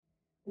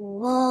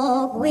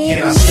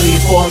Can I steal you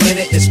for a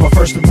minute? It's my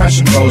first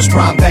impression rose.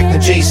 Prime back to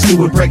Jay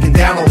Stewart breaking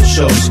down all the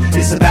shows.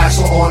 It's The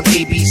Bachelor on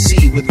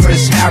ABC with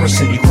Chris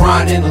Harrison. You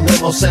crying in a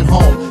limo sent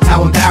home.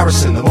 How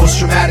embarrassing. The most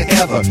dramatic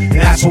ever. And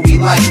that's what we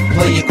like.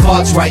 Play your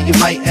cards right. You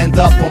might end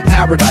up on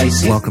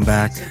Paradise. Welcome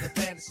back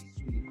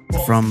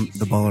from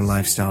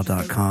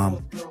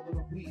theballerlifestyle.com.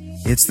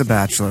 It's the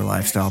Bachelor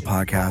Lifestyle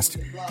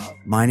Podcast.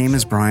 My name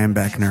is Brian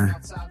Beckner,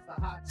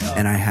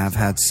 and I have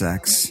had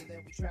sex,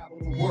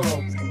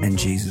 and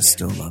Jesus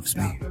still loves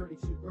me.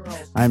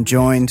 I'm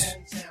joined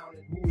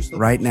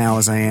right now,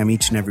 as I am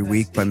each and every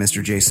week, by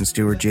Mr. Jason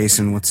Stewart.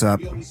 Jason, what's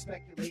up?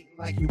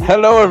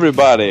 Hello,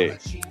 everybody,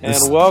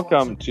 and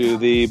welcome to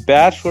the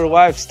Bachelor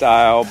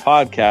Lifestyle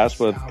Podcast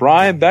with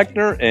Brian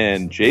Beckner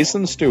and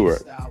Jason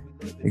Stewart.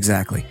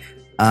 Exactly.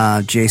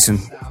 Jason,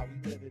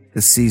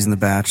 this season, The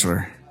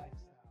Bachelor,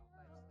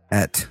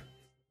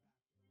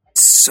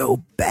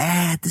 so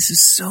bad. This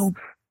is so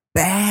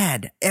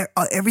bad.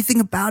 Everything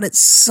about it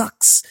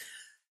sucks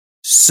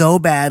so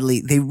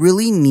badly. They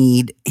really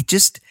need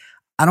it.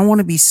 I don't want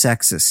to be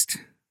sexist.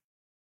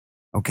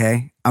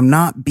 Okay. I'm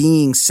not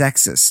being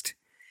sexist,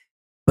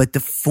 but the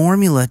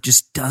formula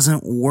just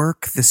doesn't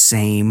work the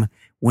same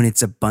when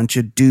it's a bunch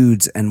of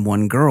dudes and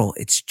one girl.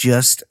 It's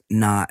just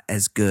not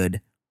as good.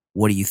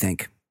 What do you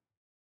think?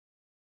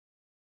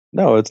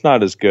 No, it's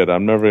not as good.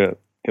 I'm never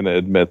going to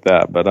admit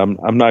that, but I'm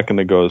not going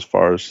to go as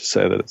far as to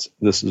say that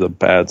this is a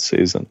bad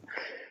season.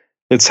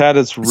 It's had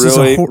its this is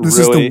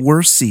the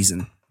worst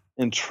season.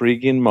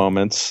 Intriguing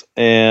moments,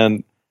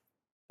 and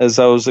as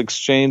I was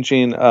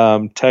exchanging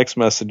text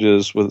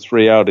messages with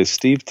Reality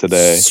Steve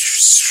today,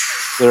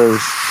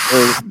 there's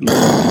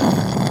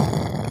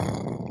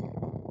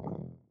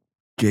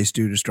Jay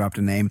Stu just dropped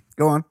a name.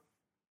 Go on.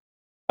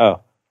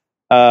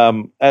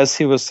 As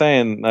he was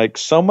saying, like,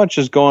 so much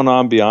is going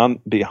on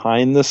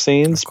behind the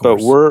scenes,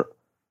 but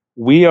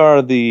we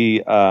are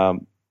the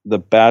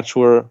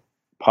Bachelor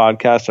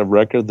podcast of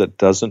record that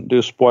doesn't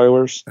do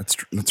spoilers.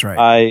 That's right.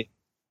 I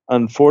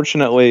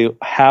unfortunately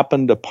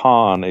happened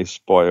upon a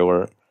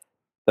spoiler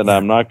that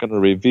I'm not going to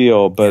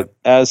reveal, but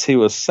as he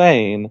was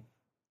saying,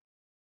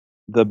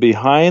 the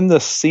behind the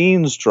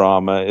scenes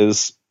drama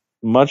is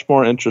much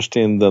more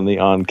interesting than the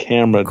on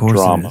camera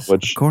drama,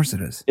 which of course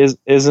it is.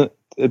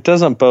 It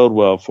doesn't bode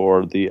well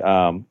for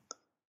the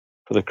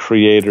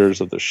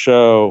creators of the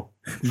show,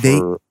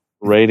 for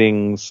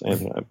ratings,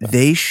 anything like that.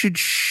 They should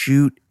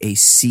shoot a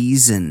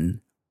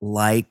season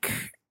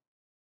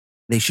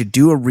they should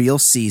do a real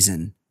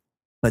season,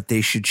 but they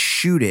should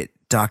shoot it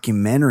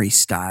documentary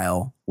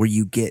style, where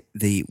you get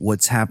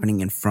what's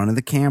happening in front of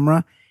the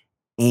camera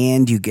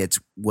and you get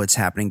what's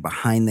happening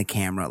behind the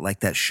camera, like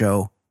that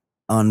show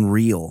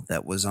Unreal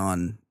that was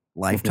on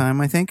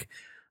Lifetime, I think.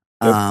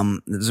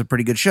 Yep. It was a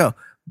pretty good show.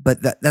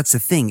 But that's the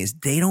thing, is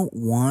they don't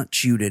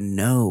want you to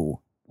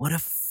know what a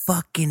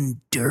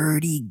fucking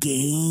dirty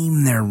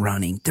game they're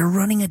running. They're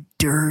running a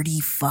dirty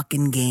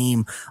fucking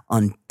game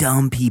on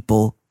dumb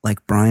people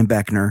like Brian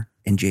Beckner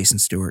and Jason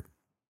Stewart.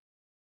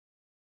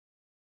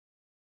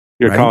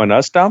 You're calling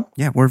us dumb?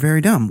 Yeah, we're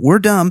very dumb. We're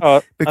dumb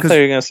because I thought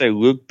you were going to say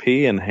Luke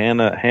P. and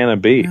Hannah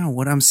B. No,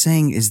 what I'm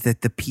saying is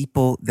that the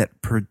people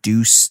that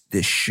produce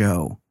this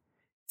show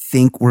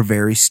think we're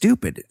very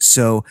stupid.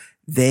 So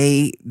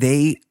they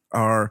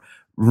are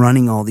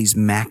running all these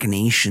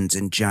machinations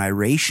and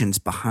gyrations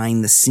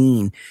behind the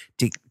scenes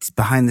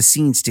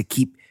to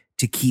keep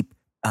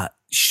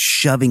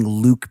shoving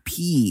Luke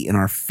P in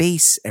our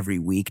face every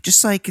week.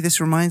 Just like this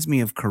reminds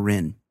me of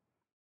Corinne.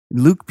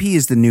 Luke P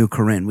is the new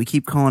Corinne. We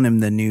keep calling him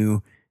the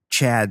new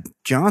Chad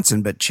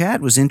Johnson, but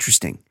Chad was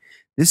interesting.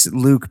 This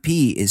Luke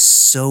P is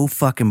so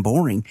fucking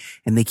boring,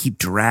 and they keep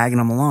dragging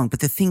him along. But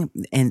the thing,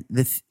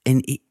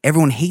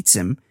 everyone hates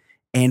him,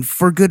 and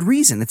for good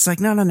reason. It's like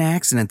not an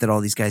accident that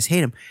all these guys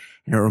hate him.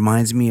 And it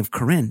reminds me of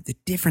Corinne. The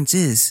difference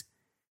is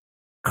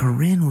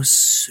Corinne was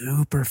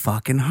super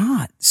fucking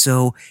hot.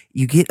 So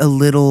you get a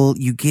little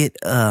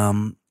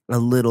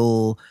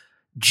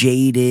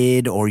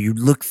jaded, or you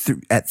look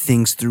at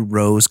things through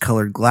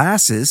rose-colored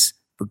glasses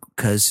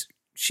because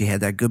she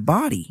had that good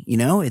body. You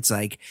know, it's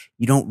like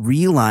you don't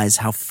realize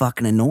how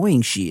fucking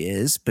annoying she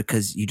is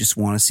because you just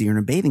want to see her in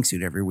a bathing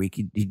suit every week.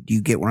 Do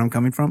you get where I'm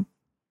coming from?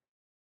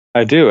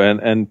 I do,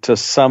 and to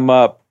sum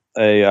up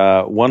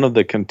one of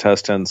the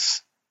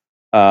contestants'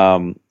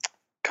 kind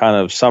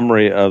of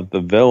summary of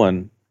the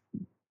villain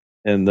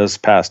in this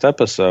past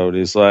episode,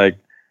 he's like,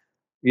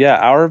 yeah,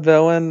 our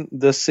villain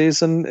this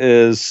season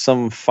is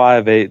some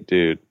 5'8"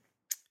 dude.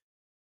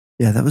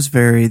 Yeah, that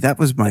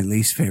was my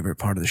least favorite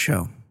part of the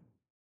show.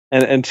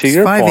 And to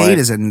your 5'8" point,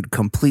 is a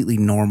completely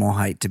normal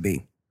height to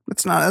be.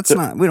 That's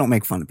not. We don't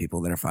make fun of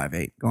people that are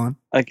 5'8". Go on.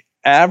 Like,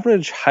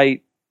 average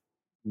height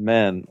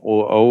men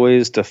will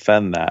always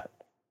defend that,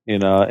 you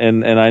know,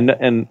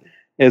 and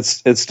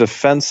it's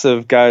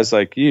defensive guys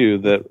like you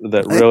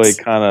that really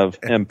kind of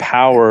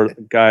empower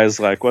guys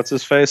like, what's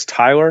his face,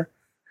 Tyler.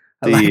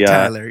 I like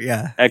Tyler,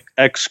 yeah.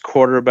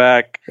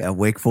 Ex-quarterback,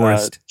 Wake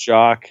Forest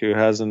jock who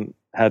hasn't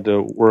had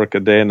to work a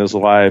day in his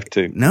life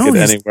to get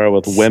anywhere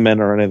with women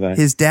or anything.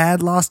 His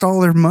dad lost all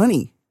their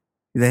money.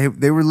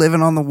 They were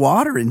living on the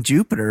water in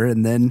Jupiter,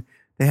 and then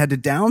they had to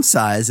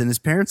downsize, and his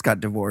parents got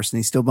divorced, and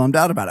he's still bummed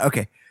out about it.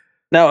 Okay.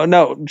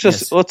 No,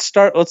 just Yes.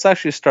 let's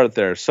actually start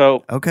there.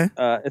 So, Okay.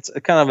 it's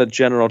a kind of a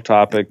general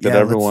topic that Yeah,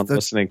 everyone let's-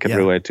 listening can yeah.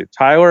 relate to.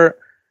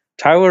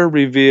 Tyler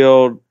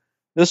revealed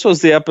this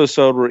was the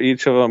episode where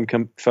each of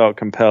them felt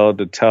compelled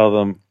to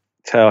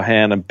tell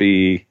Hannah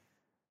B,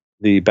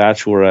 the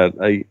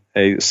Bachelorette,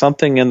 a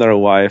something in their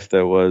life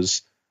that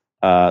was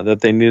that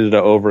they needed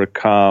to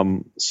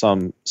overcome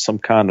some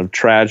kind of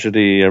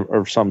tragedy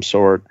of some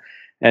sort.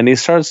 And he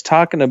starts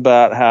talking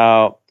about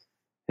how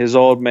his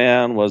old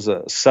man was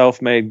a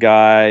self-made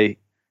guy,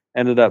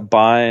 ended up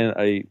buying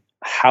a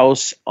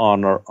house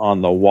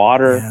on the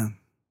water, Yeah.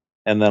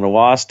 and then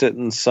lost it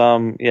in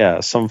some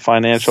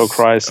financial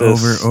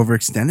crisis.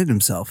 Overextended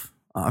himself,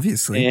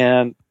 obviously.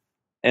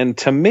 And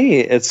to me,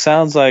 it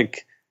sounds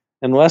like,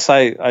 unless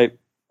I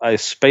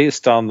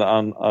spaced on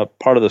a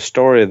part of the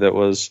story that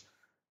was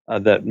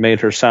that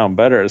made her sound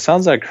better, it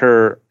sounds like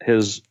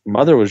his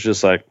mother was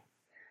just like,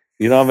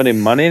 "You don't have any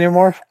money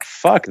anymore?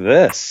 Fuck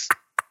this.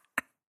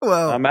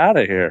 Well, I'm out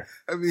of here."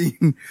 I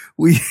mean,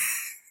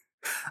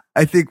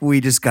 I think we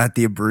just got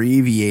the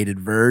abbreviated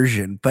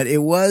version, but that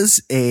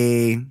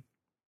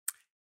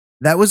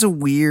was a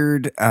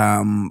weird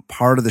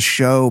part of the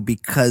show,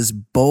 because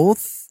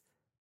both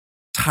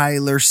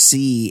Tyler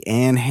C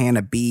and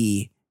Hannah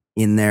B,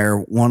 in their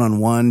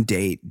one-on-one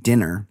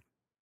dinner,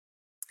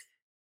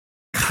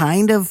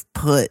 kind of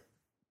put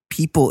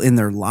people in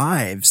their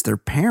lives, their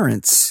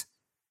parents,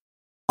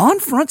 on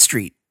Front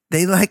Street.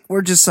 They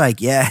were just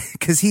like, yeah,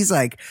 because he's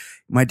like,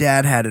 my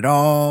dad had it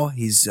all.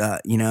 He's,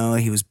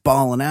 he was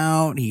balling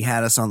out. He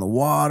had us on the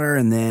water,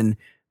 and then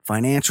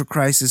financial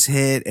crisis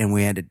hit, and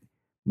we had to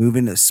move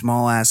into a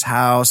small ass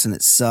house, and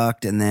it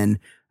sucked. And then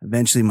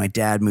eventually my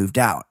dad moved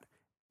out,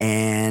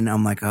 and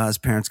I'm like, oh, his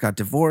parents got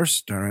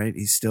divorced. All right.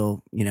 He's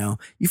still,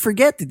 you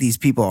forget that these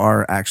people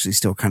are actually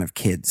still kind of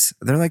kids.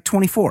 They're like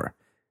 24.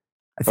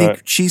 I think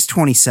Right. She's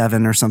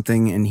 27 or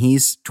something, and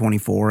he's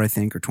 24, I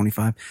think, or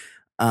 25.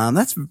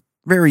 That's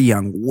very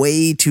young,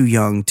 way too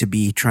young to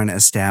be trying to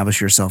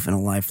establish yourself in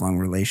a lifelong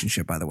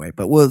relationship, by the way.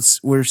 But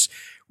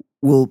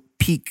we'll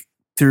peek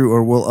through,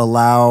 or we'll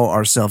allow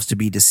ourselves to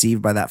be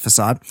deceived by that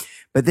facade.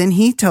 But then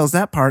he tells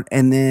that part,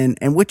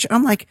 and which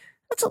I'm like,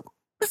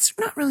 that's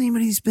not really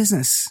anybody's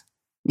business.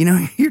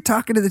 You're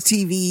talking to the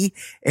TV,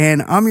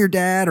 and I'm your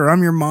dad, or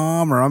I'm your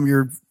mom, or I'm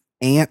your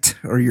aunt,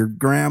 or your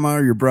grandma,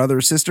 or your brother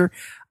or sister.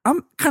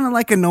 I'm kind of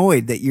like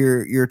annoyed that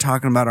you're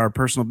talking about our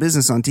personal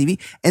business on TV.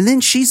 And then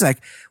she's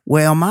like,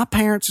 well, my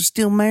parents are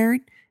still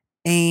married,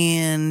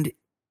 and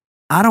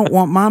I don't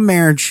want my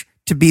marriage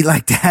to be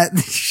like that.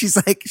 She's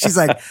like,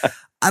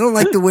 I don't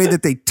like the way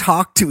that they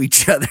talk to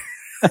each other.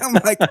 I'm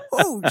like,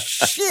 oh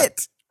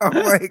shit. I'm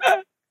like,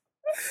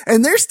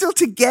 and they're still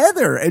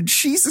together, and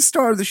she's the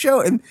star of the show,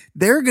 and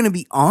they're going to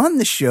be on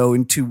the show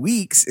in 2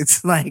 weeks.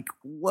 It's like,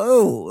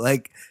 whoa,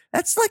 like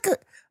that's like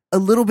a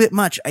little bit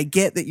much. I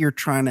get that you're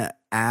trying to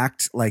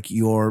act like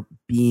you're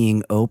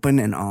being open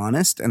and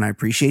honest, and I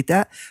appreciate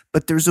that.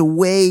 But there's a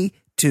way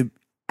to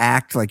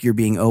act like you're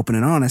being open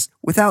and honest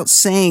without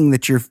saying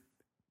that your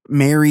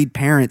married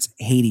parents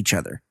hate each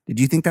other. Did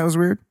you think that was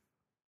weird?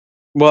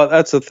 Well,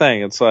 that's the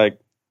thing. It's like,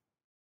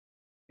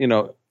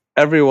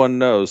 everyone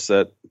knows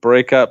that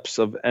breakups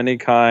of any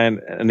kind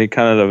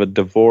of a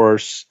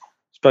divorce,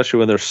 especially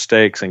when there's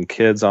stakes and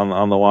kids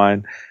on the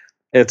line,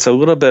 it's a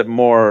little bit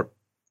more.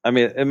 I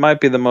mean, it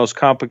might be the most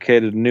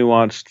complicated,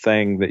 nuanced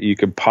thing that you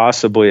could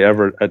possibly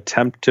ever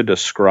attempt to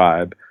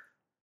describe.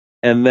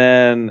 And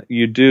then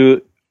you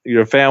do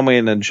your family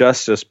an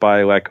injustice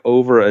by, like,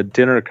 over a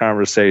dinner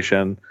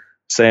conversation,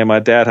 saying my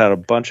dad had a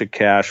bunch of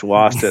cash,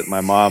 lost it.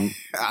 My mom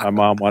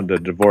wanted a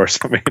divorce.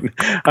 I mean,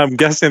 I'm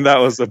guessing that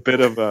was a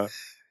bit of a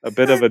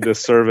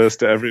disservice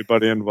to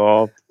everybody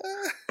involved.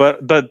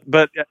 But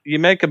you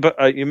make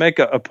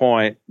a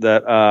point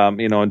that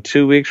in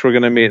 2 weeks we're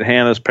going to meet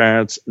Hannah's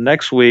parents.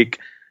 Next week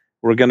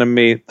we're going to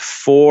meet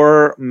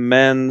 4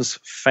 men's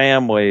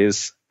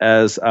families,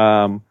 as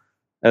Juan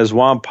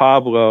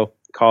Pablo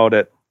called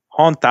it,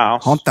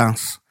 hometowns.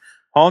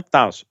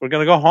 Hometowns. We're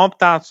going to go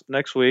hometowns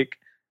next week.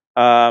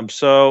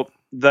 So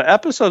the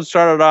episode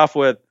started off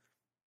with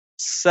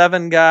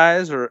 7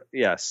 guys,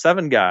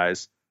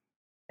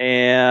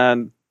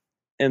 and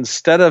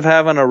instead of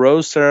having a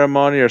rose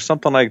ceremony or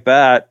something like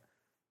that,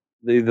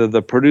 either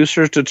the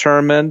producers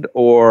determined,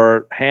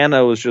 or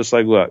Hannah was just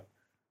like, look,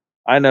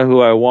 I know who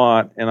I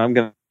want, and I'm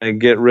going to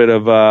get rid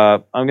of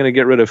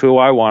who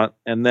I want.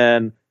 And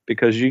then,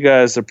 because you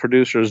guys, the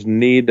producers,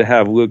 need to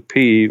have Luke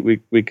P,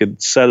 we could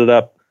set it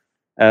up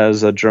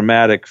as a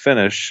dramatic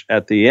finish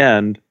at the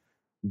end.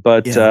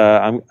 But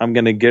I'm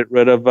going to get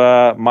rid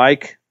of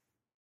Mike,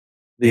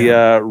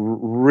 the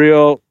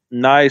real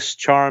nice,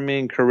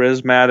 charming,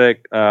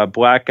 charismatic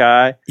black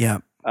guy. Yeah.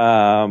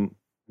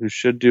 Who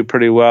should do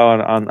pretty well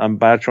on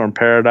Bachelor in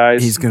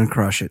Paradise. He's going to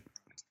crush it.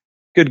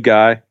 Good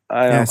guy.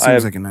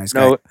 Seems like a nice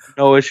guy.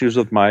 No issues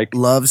with Mike.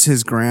 Loves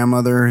his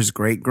grandmother, his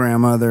great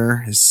grandmother,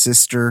 his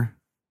sister,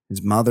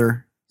 his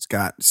mother. He's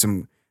got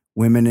some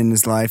women in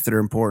his life that are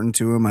important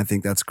to him. I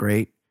think that's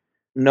great.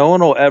 No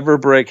one will ever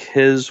break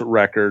his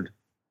record.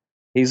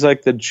 He's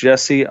like the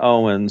Jesse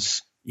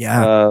Owens,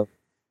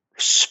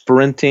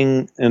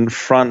 sprinting in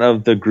front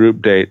of the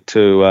group date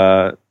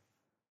to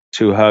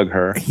hug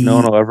her. No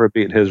one will ever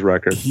beat his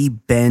record. He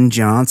Ben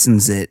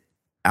Johnson's it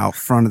out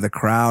front of the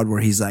crowd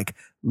where he's like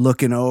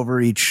looking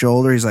over each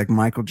shoulder. He's like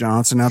Michael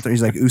Johnson out there.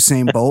 He's like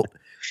Usain Bolt.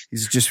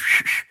 He's just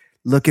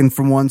looking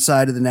from one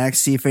side to the next,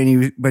 see if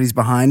anybody's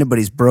behind him, but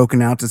he's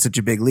broken out to such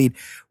a big lead.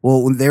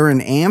 Well, when they were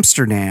in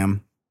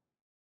Amsterdam,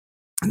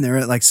 and they're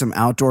at like some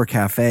outdoor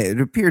cafe. It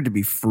appeared to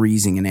be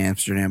freezing in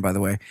Amsterdam, by the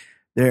way.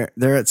 They're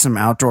at some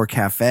outdoor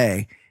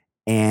cafe,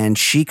 and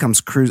she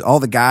comes cruising.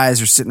 All the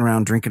guys are sitting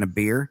around drinking a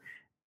beer,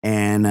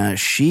 and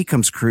she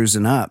comes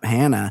cruising up,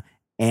 Hannah,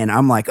 and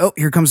I'm like, oh,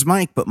 here comes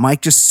Mike. But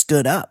Mike just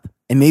stood up,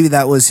 and maybe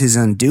that was his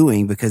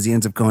undoing because he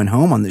ends up going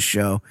home on this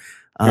show.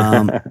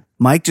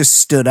 Mike just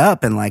stood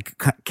up and like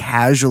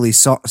casually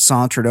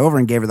sauntered over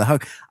and gave her the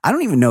hug. I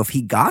don't even know if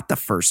he got the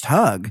first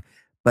hug,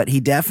 but he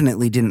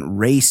definitely didn't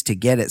race to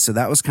get it. So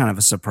that was kind of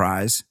a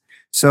surprise.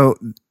 So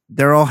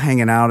they're all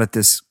hanging out at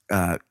this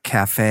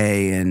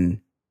cafe in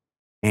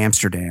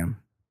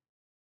Amsterdam,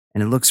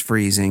 and it looks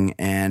freezing.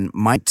 And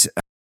Mike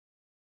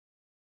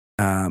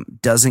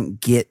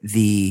doesn't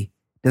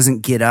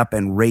get up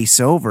and race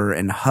over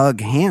and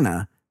hug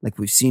Hannah like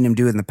we've seen him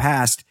do in the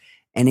past.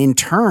 And in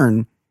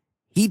turn,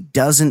 he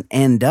doesn't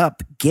end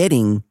up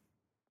getting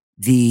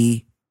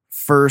the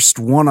first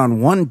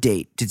one-on-one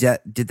date. Do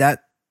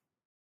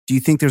you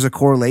think there's a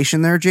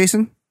correlation there,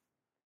 Jason?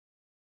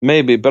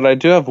 Maybe, but I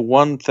do have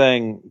one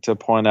thing to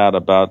point out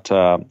about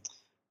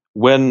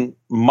when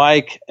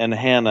Mike and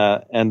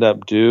Hannah end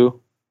up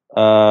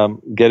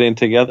getting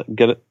together.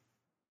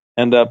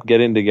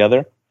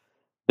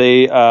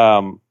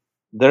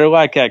 Their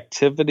like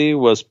activity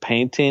was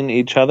painting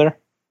each other.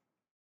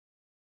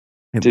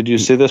 Did you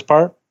see this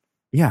part?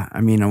 Yeah,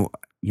 I mean,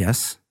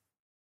 yes.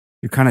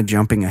 You're kind of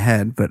jumping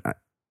ahead, but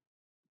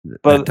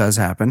that does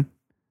happen.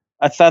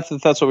 I thought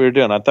that's what we were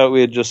doing. I thought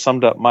we had just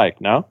summed up Mike.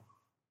 No.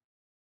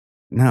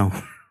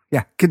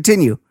 Yeah.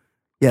 Continue.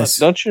 Yes.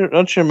 Don't you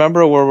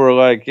remember where we're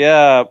like,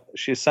 yeah,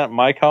 she sent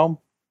Mike home?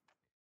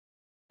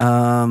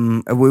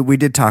 We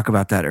did talk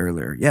about that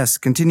earlier. Yes.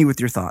 Continue with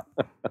your thought.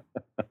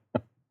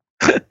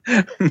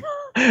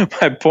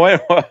 My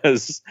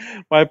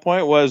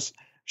point was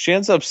she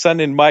ends up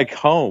sending Mike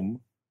home.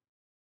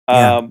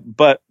 Yeah.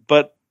 But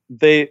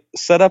they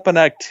set up an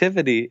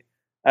activity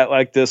at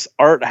like this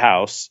art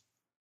house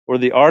where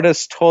the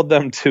artist told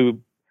them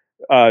to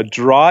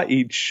draw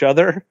each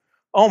other.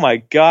 Oh my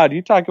God,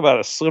 you talk about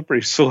a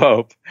slippery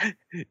slope.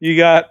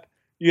 You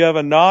have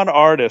a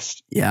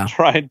non-artist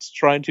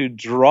trying to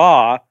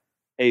draw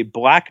a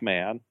black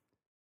man,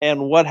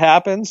 and what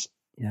happens?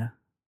 Yeah.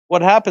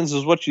 What happens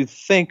is what you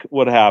think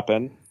would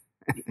happen.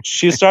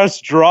 She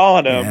starts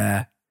drawing him.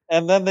 Yeah.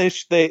 And then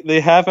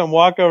they have him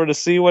walk over to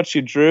see what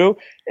she drew.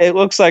 It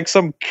looks like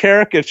some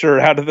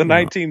caricature out of the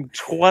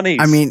 1920s.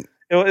 I mean,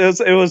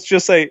 it was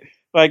just a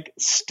like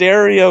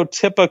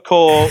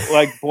stereotypical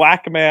like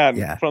black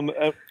man from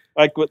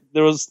like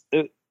there was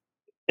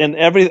in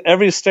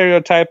every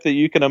stereotype that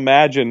you can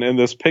imagine in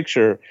this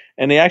picture,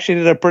 and he actually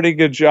did a pretty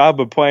good job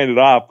of playing it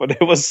off. But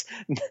it was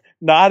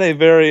not a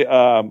very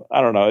I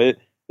don't know.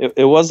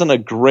 It wasn't a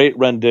great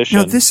rendition.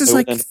 No, this is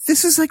like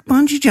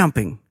bungee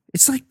jumping.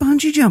 It's like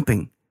bungee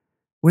jumping.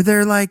 Where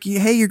they're like,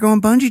 hey, you're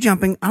going bungee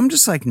jumping. I'm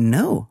just like,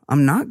 no,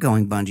 I'm not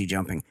going bungee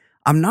jumping.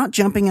 I'm not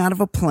jumping out of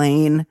a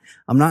plane.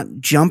 I'm not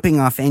jumping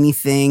off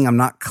anything. I'm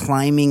not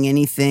climbing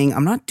anything.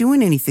 I'm not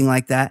doing anything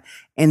like that.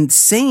 And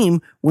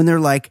same when they're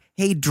like,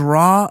 hey,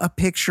 draw a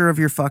picture of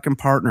your fucking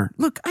partner.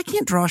 Look, I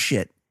can't draw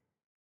shit.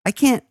 I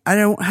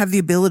don't have the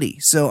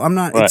ability. So I'm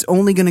not, It's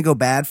only going to go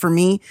bad for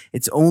me.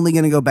 It's only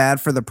going to go bad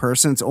for the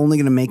person. It's only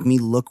going to make me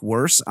look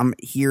worse. I'm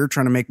here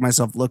trying to make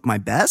myself look my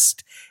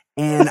best.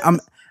 And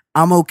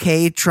I'm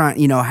okay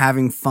trying,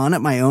 having fun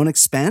at my own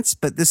expense,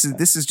 but this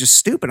is just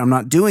stupid. I'm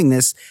not doing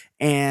this.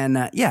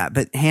 And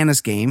but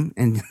Hannah's game.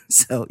 And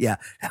so, yeah.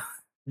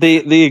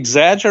 The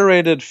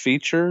exaggerated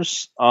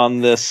features on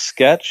this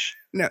sketch.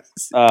 No.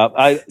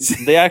 I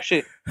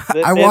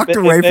walked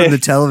away from the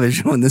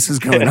television when this was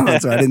going on,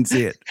 so I didn't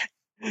see it.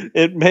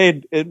 It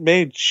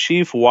made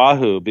Chief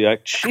Wahoo be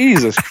like,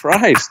 Jesus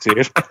Christ,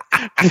 dude.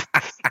 What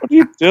are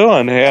you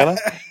doing, Hannah?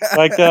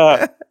 Like,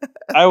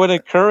 I would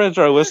encourage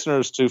our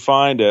listeners to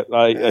find it,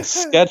 like a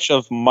sketch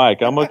of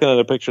Mike. I'm looking at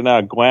a picture now.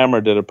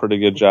 Glamour did a pretty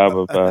good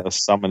job of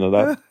summing it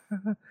up.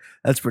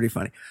 That's pretty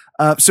funny.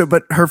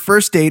 But her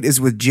first date is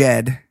with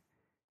Jed,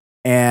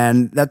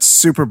 and that's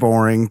super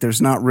boring.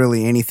 There's not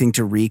really anything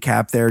to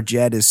recap there.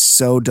 Jed is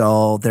so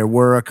dull. There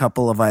were a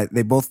couple of,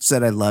 they both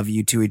said I love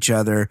you to each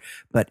other,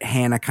 but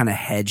Hannah kind of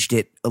hedged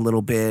it a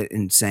little bit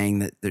and saying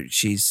that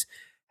she's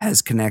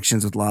has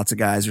connections with lots of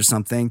guys or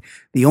something.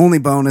 The only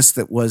bonus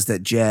that was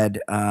that Jed,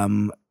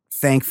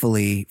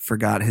 thankfully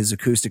forgot his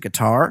acoustic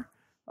guitar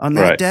on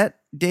that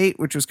date,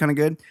 which was kind of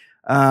good.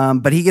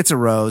 But he gets a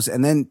rose,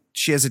 and then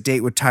she has a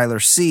date with Tyler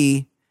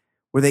C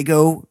where they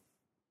go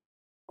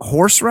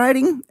horse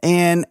riding.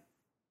 And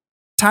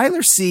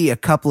Tyler C a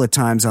couple of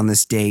times on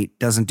this date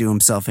doesn't do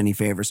himself any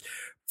favors.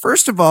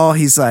 First of all,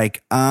 he's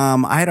like,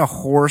 I had a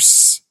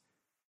horse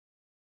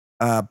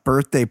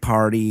birthday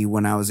party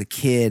when I was a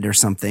kid or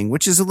something,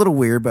 which is a little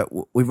weird, but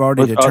we've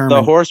already determined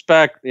the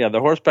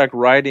horseback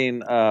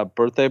riding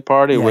birthday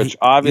party, which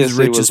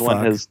obviously was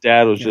when his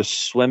dad was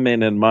just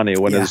swimming in money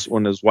when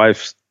his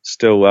wife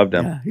still loved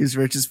him. Yeah, he's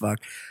rich as fuck.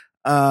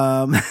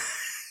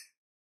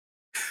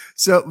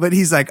 So, but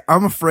he's like,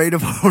 I'm afraid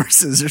of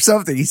horses or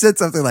something. He said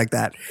something like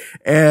that.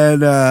 And,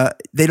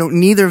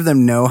 neither of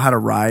them know how to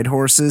ride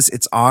horses.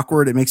 It's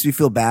awkward. It makes me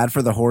feel bad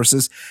for the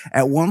horses.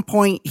 At one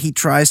point, he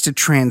tries to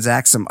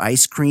transact some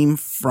ice cream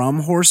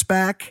from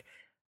horseback.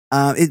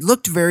 It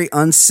looked very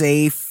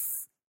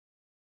unsafe.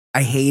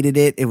 I hated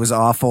it. It was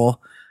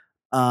awful.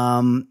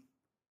 And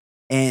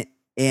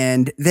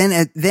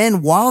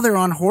then while they're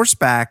on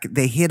horseback,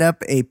 they hit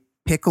up a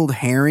pickled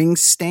herring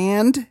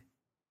stand.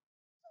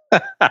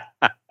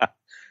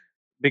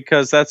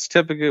 Because that's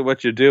typically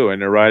what you do when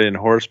you're riding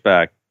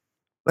horseback.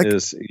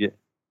 Is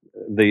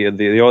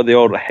the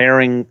old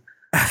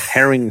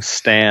herring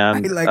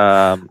stand.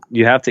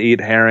 You have to eat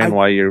herring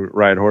while you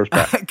ride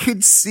horseback. I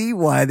could see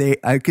why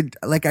I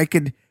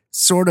could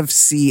sort of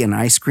see an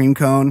ice cream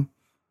cone.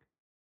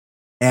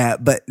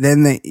 But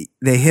then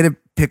they hit a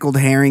pickled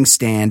herring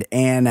stand,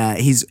 and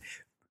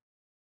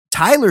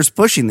Tyler's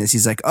pushing this.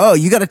 He's like, "Oh,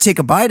 you got to take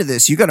a bite of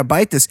this. You got to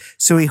bite this."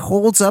 So he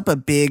holds up a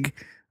big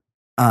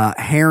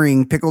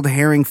pickled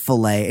herring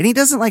fillet, and he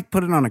doesn't like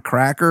put it on a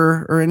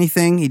cracker or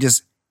anything. He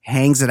just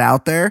hangs it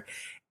out there.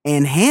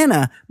 And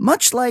Hannah,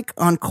 much like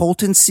on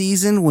Colton's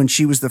season when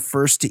she was the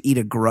first to eat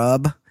a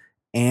grub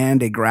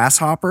and a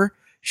grasshopper,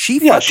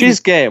 she's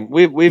game.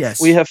 We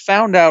have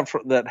found out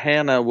that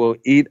Hannah will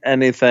eat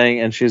anything,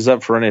 and she's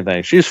up for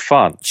anything. She's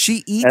fun.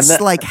 She eats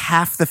like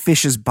half the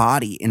fish's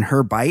body in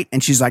her bite,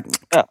 and she's like,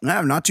 "No,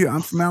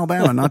 I'm from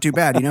Alabama, not too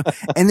bad, you know."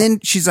 And then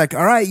she's like,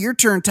 "All right, your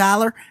turn,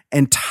 Tyler."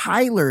 And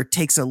Tyler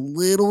takes a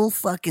little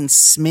fucking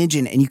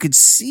smidgen, and you could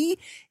see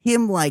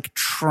him like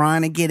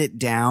trying to get it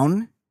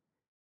down.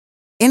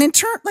 And in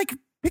turn, like,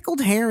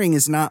 pickled herring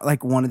is not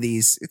like one of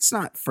these. It's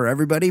not for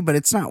everybody, but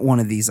it's not one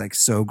of these like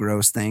so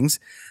gross things.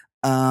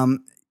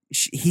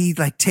 He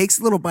like takes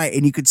a little bite,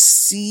 and you could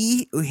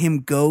see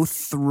him go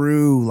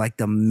through like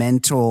the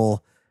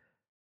mental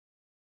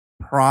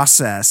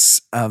process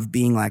of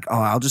being like,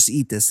 "Oh, I'll just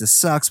eat this. This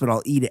sucks, but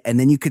I'll eat it." And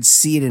then you could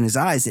see it in his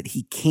eyes that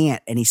he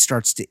can't, and he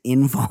starts to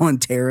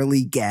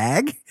involuntarily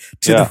gag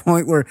to the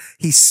point where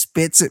he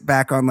spits it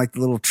back on like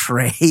the little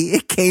tray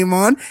it came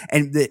on,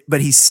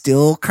 but he's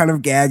still kind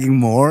of gagging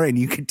more, and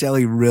you can tell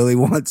he really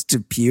wants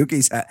to puke.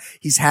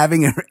 He's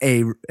having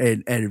a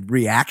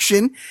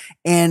reaction,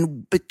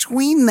 and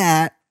between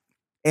that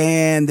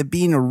and the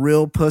being a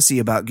real pussy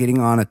about getting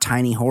on a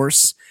tiny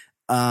horse,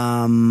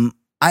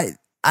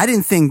 I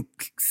didn't think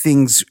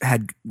things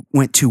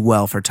went too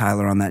well for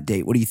Tyler on that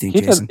date. What do you think,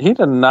 Jason? He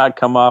did not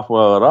come off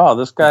well at all.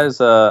 This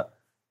guy's an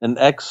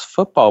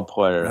ex-football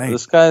player. Right.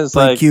 This guy's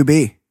like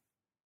QB.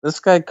 This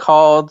guy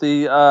called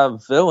the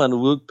villain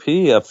Luke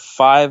P a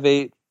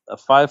 5'8", a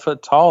 5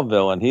 foot tall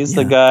villain. He's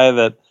the guy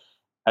that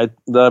I've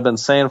been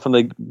saying from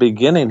the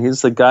beginning.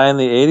 He's the guy in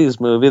the '80s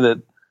movie that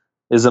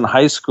is in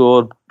high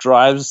school,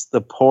 drives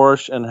the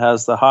Porsche, and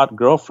has the hot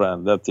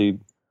girlfriend that the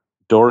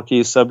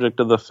dorky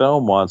subject of the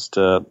film wants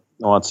to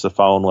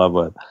fall in love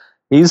with.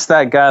 He's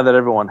that guy that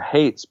everyone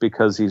hates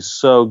because he's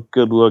so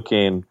good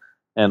looking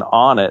and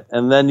on it.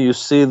 And then you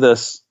see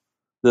this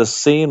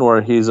scene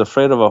where he's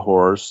afraid of a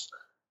horse,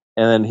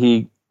 and then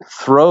he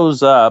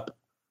throws up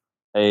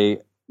the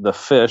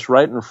fish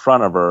right in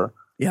front of her.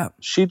 Yeah.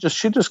 She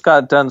just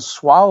got done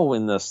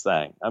swallowing this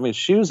thing. I mean,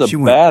 she was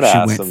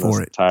badass in this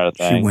entire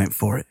thing. She went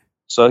for it.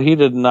 So he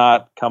did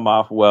not come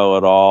off well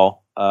at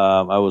all.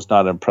 I was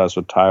not impressed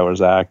with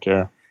Tyler's act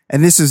here.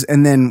 And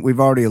then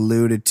we've already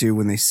alluded to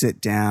when they sit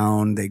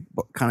down, they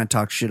kind of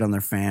talk shit on their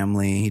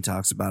family. He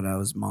talks about how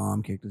his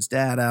mom kicked his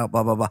dad out,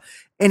 blah, blah, blah.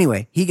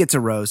 Anyway, he gets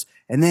a rose.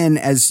 And then,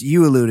 as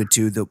you alluded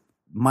to,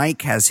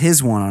 Mike has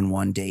his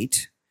one-on-one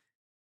date.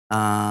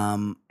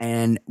 But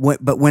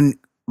when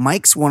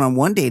Mike's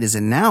one-on-one date is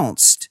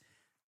announced,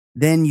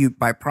 then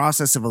by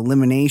process of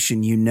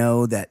elimination, you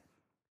know that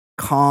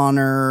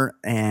Connor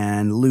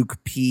and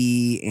Luke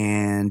P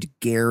and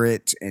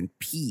Garrett and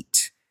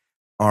Pete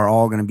are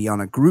all going to be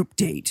on a group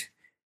date.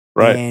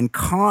 Right. And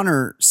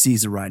Connor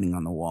sees the writing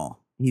on the wall.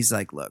 He's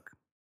like, "Look,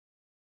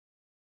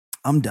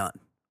 I'm done.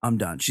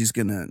 She's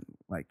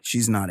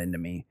not into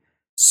me."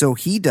 So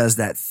he does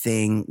that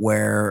thing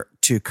where,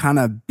 to kind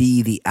of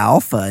be the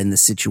alpha in the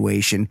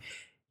situation,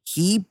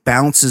 he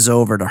bounces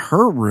over to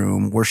her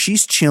room where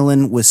she's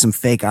chilling with some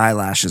fake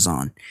eyelashes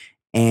on.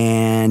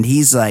 And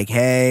he's like,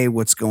 "Hey,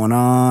 what's going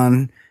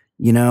on?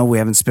 You know, we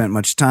haven't spent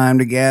much time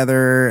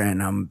together,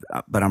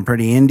 but I'm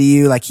pretty into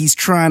you." Like, he's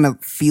trying to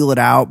feel it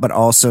out, but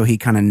also he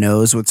kind of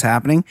knows what's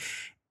happening.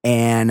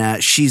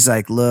 And she's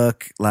like,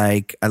 "Look,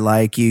 like, I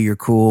like you. You're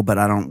cool, but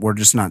we're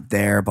just not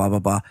there, blah, blah,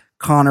 blah."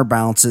 Connor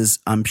bounces.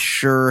 I'm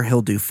sure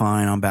he'll do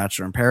fine on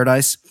Bachelor in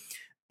Paradise.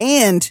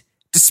 And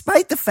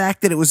despite the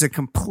fact that it was a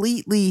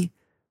completely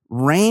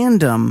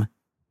random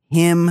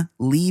him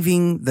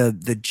leaving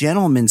the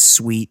gentleman's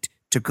suite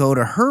to go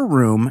to her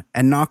room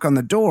and knock on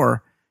the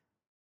door.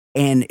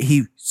 And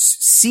he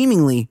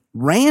seemingly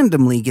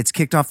randomly gets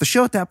kicked off the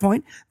show at that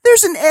point.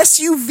 There's an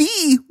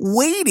SUV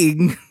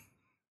waiting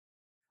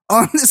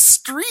on the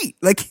street.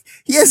 Like,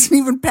 he hasn't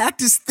even packed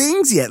his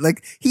things yet.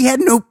 Like, he had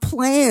no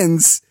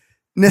plans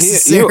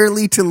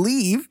necessarily to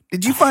leave.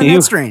 Did you find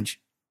that strange?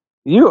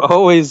 You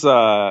always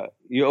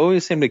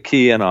seem to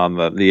key in on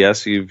the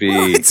SUV.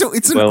 Well,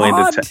 it's an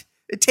odd.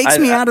 It takes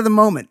me out of the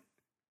moment.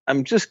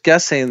 I'm just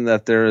guessing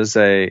that there's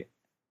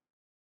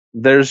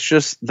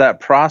just that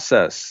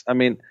process. I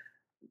mean,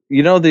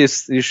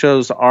 these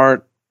shows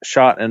aren't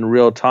shot in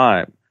real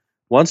time.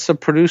 Once the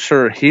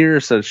producer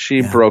hears that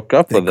she broke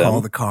up with him,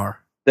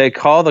 they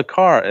call the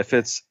car. If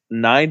it's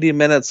 90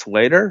 minutes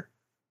later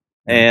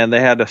and they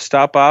had to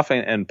stop off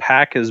and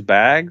pack his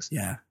bags,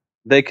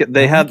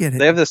 they have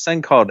this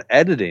thing called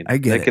editing.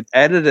 They could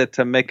edit it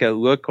to make it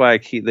look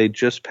like they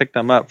just picked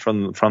him up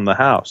from the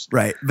house.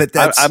 Right, but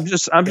I'm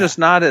just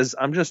not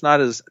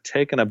as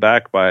taken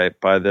aback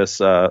by this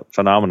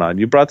phenomenon.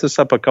 You brought this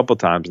up a couple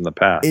times in the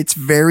past. It's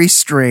very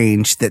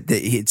strange that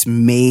it's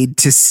made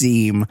to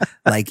seem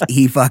like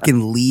he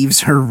fucking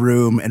leaves her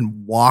room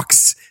and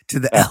walks to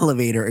the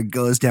elevator and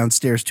goes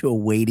downstairs to a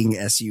waiting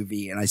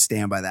SUV, and I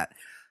stand by that.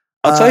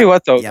 I'll tell you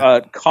what,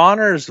 though,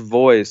 Connor's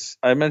voice.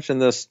 I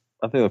mentioned this,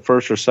 I think, the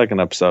first or second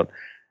episode.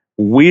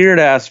 Weird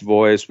ass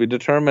voice. We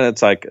determine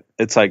it's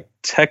like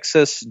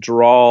Texas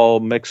drawl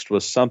mixed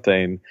with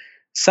something.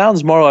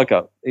 Sounds more like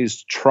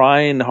he's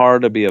trying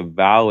hard to be a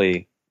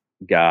Valley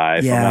guy.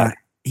 Yeah.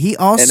 He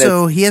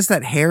has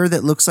that hair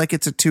that looks like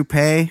it's a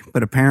toupee,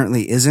 but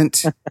apparently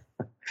isn't.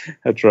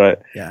 That's right.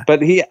 Yeah.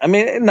 But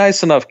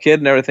nice enough kid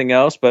and everything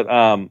else. But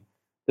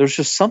there's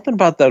just something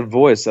about that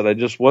voice that I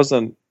just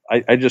wasn't.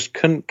 I just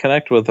couldn't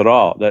connect with at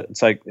all. That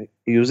it's like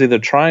he was either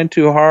trying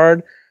too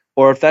hard,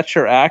 or if that's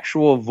your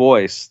actual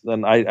voice,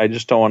 then I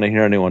just don't want to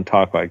hear anyone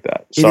talk like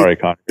that. Sorry,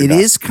 Connor. It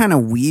is kind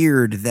of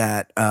weird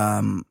that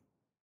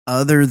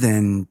other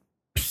than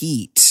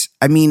Pete,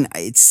 I mean,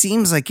 it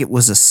seems like it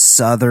was a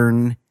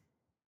Southern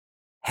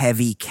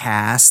heavy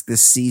cast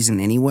this season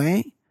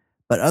anyway.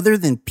 But other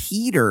than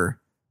Peter,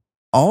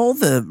 all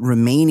the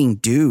remaining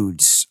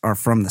dudes are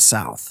from the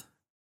South.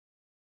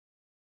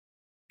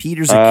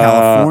 Peter's a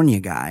California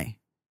guy.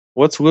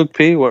 What's Luke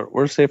P?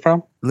 Where's he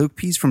from? Luke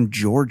P's from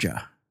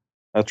Georgia.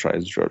 That's right,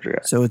 he's Georgia guy.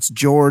 So it's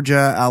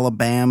Georgia,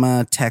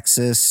 Alabama,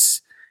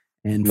 Texas,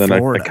 and then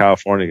Florida. A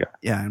California guy.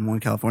 Yeah, and one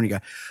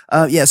California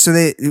guy. So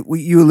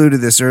you alluded to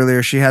this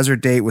earlier. She has her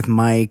date with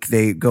Mike.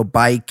 They go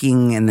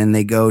biking, and then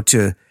they go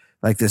to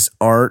like this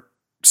art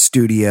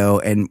studio,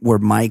 and where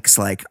Mike's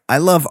like, I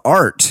love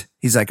art.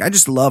 He's like, I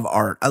just love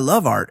art. I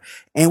love art.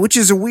 And which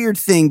is a weird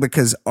thing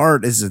because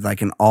art is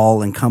like an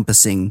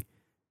all-encompassing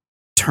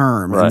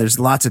term. Right. And there's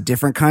lots of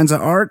different kinds of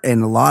art,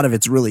 and a lot of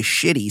it's really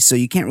shitty. So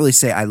you can't really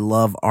say I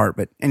love art.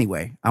 But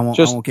anyway, I won't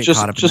get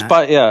caught up in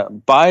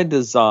that. By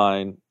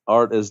design,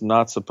 art is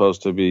not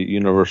supposed to be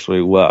universally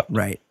loved.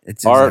 Right.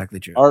 It's exactly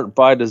true. Art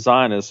by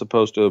design is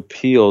supposed to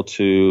appeal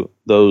to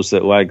those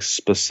that like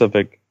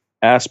specific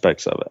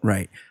aspects of it.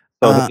 Right.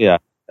 So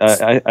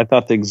I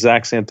thought the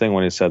exact same thing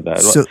when he said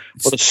that.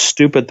 What a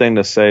stupid thing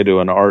to say to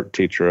an art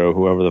teacher or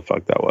whoever the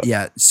fuck that was.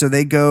 Yeah. So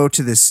they go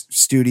to this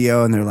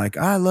studio and they're like,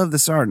 I love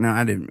this art. No,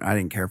 I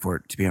didn't care for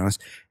it, to be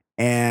honest.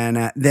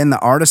 And then the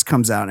artist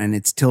comes out, and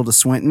it's Tilda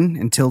Swinton.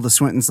 And Tilda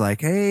Swinton's like,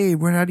 hey,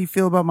 how do you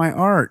feel about my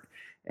art?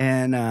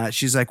 And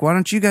she's like, why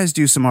don't you guys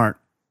do some art?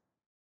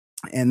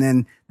 And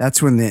then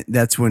that's when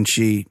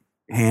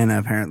Hannah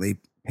apparently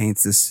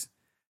paints this.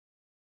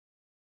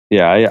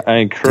 Yeah, I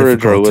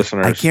encourage our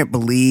listeners. I can't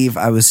believe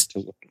I was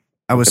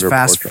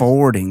fast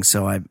forwarding,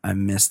 so I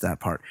missed that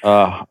part.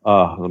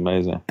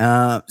 Amazing.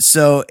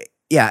 So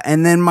yeah,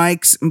 and then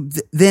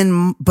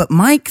but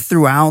Mike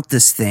throughout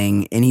this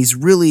thing, and he's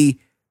really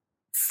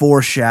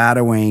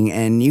foreshadowing.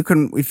 And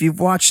if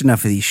you've watched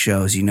enough of these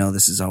shows, you know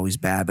this is always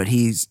bad. But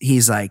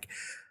he's like,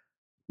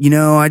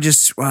 I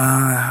just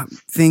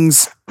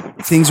things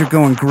are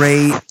going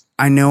great.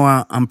 I know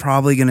I'm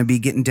probably going to be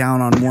getting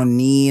down on one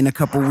knee in a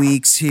couple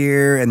weeks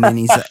here. And then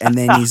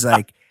he's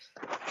like,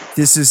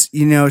 this is,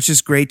 it's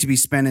just great to be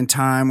spending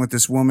time with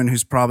this woman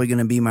who's probably going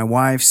to be my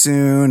wife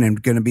soon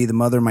and going to be the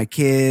mother of my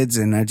kids.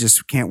 And I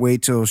just can't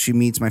wait till she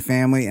meets my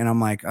family. And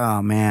I'm like,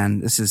 oh man,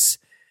 this is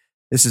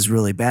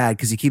really bad.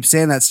 Cause he keeps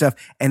saying that stuff.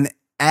 And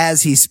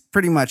as he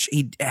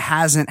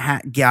hasn't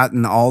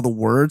gotten all the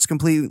words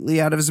completely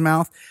out of his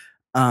mouth.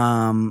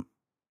 And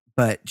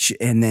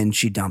then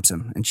she dumps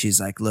him, and she's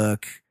like,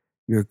 look,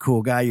 you're a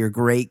cool guy. You're a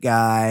great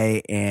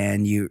guy.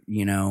 And you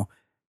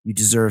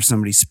deserve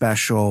somebody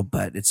special,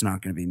 but it's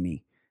not going to be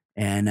me.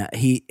 And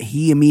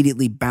he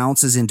immediately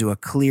bounces into a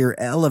clear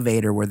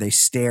elevator where they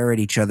stare at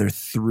each other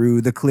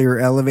through the clear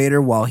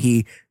elevator while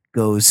he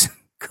goes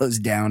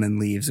down and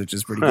leaves, which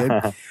is pretty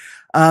good.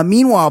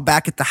 Meanwhile,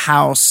 back at the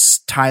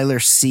house,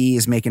 Tyler C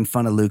is making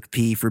fun of Luke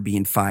P for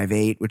being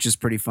 5'8", which is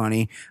pretty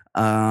funny.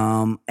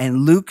 And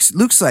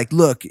Luke's like,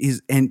 look,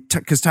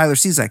 because Tyler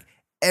C's like,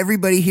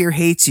 everybody here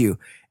hates you.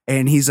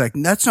 And he's like,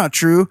 that's not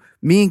true.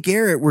 Me and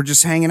Garrett were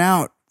just hanging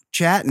out,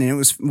 chatting, and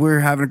we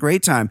were having a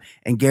great time.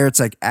 And Garrett's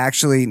like,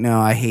 actually, no,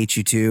 I hate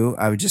you too.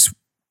 I would just,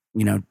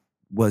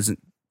 wasn't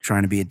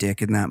trying to be a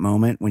dick in that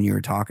moment when you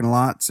were talking a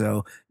lot.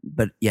 So,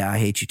 but yeah, I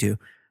hate you too.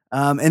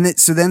 By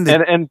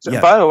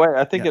the way,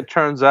 I think it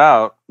turns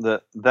out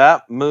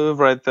that move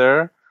right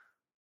there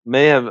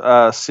may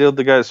have sealed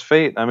the guy's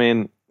fate. I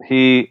mean,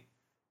 he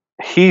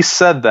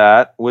said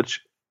that,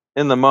 which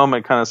in the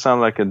moment kind of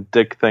sounded like a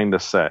dick thing to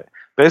say.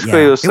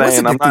 Basically, he was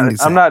saying,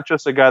 "I'm not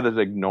just a guy that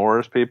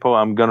ignores people.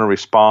 I'm going to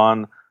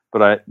respond,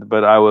 but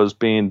I was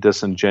being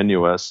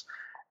disingenuous."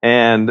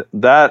 And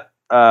that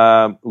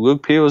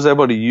Luke P was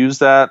able to use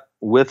that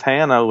with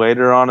Hannah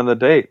later on in the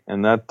date,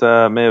 and that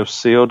may have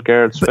sealed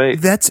Garrett's fate.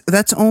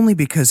 That's only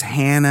because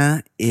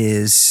Hannah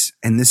is,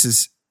 and this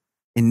is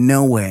in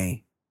no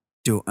way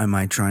am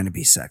I trying to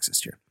be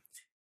sexist here.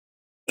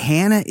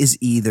 Hannah is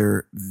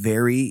either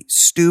very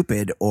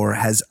stupid or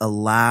has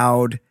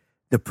allowed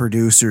the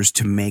producers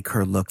to make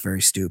her look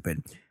very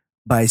stupid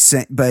by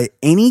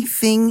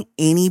anything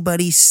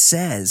anybody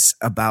says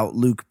about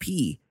Luke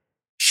P.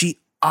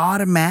 She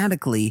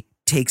automatically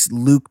takes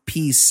Luke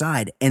P's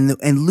side, and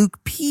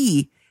Luke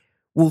P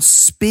will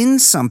spin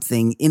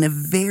something in a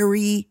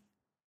very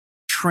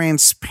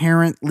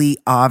transparently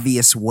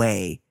obvious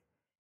way.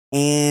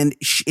 And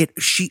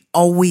she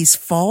always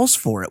falls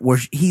for it, where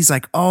he's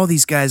like, oh,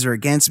 these guys are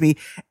against me.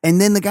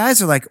 And then the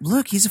guys are like,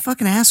 look, he's a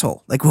fucking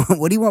asshole. Like,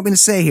 what do you want me to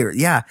say here?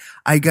 Yeah,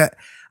 I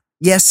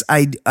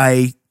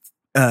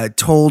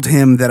told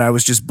him that I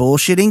was just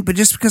bullshitting, but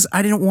just because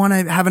I didn't want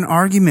to have an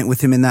argument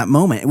with him in that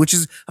moment, which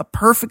is a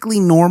perfectly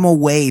normal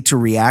way to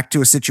react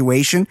to a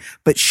situation.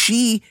 But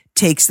she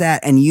takes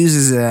that and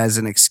uses it as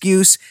an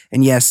excuse.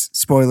 And yes,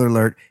 spoiler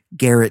alert,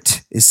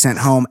 Garrett is sent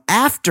home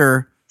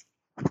after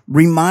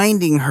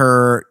reminding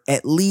her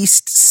at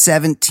least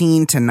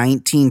 17 to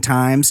 19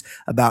 times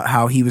about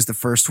how he was the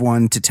first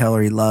one to tell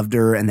her he loved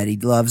her and that he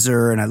loves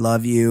her, and I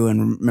love you,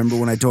 and remember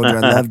when I told you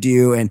I loved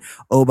you, and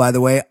oh, by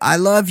the way, I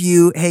love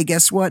you. Hey,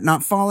 guess what?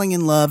 Not falling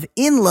in love,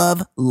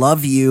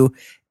 love you.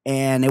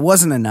 And it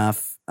wasn't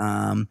enough.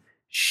 Luke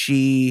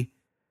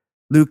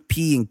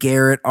P and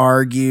Garrett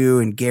argue,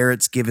 and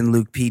Garrett's giving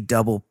Luke P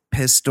double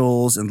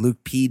pistols, and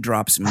Luke P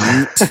drops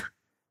meat.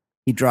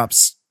 He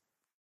drops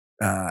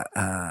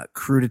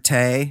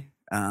crudité,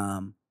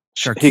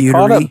 charcuterie. He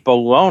called it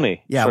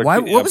bologna. Yeah, why?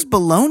 What was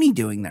bologna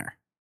doing there?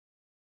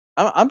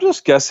 I'm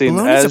just guessing.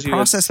 Bologna's a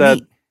processed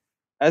meat.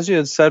 As you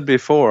had said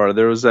before,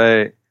 there was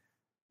I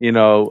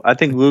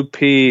think Luke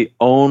P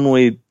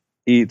only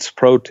eats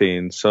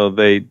protein, so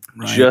they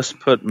just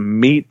put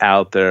meat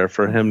out there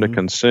for him to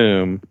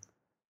consume.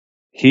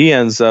 He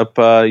ends up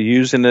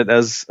using it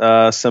as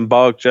a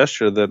symbolic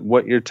gesture that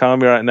what you're telling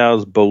me right now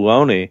is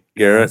baloney,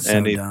 Garrett,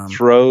 and he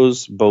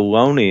throws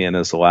baloney in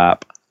his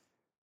lap.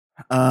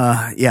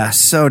 Yeah,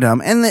 so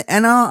dumb. And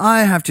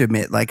I have to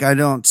admit, like,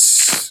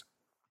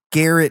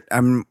 Garrett,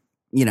 I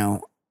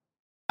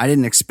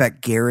didn't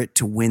expect Garrett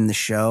to win the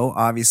show.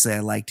 Obviously,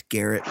 I liked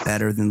Garrett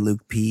better than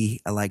Luke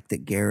P. I liked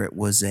that Garrett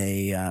was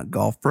a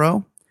golf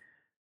pro.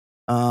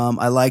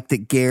 I liked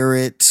that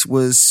Garrett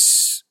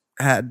was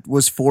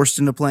forced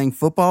into playing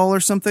football or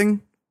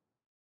something.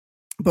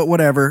 But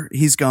whatever,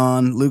 he's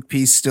gone. Luke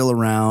P's still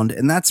around,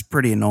 and that's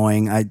pretty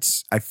annoying.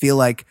 I feel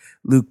like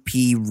Luke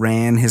P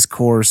ran his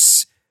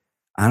course,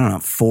 I don't know,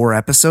 4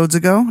 episodes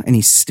ago, and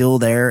he's still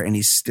there, and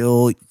he's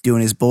still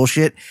doing his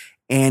bullshit.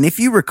 And if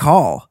you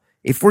recall,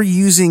 if we're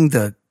using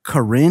the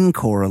Corinne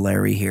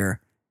corollary here,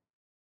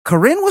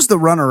 Corinne was the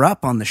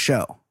runner-up on the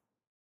show.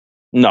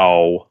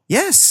 No.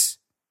 Yes.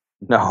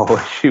 No,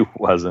 she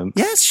wasn't.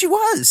 Yes, she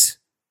was.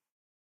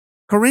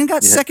 Corinne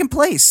got second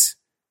place.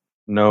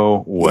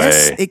 No way.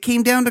 Yes, it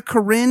came down to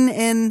Corinne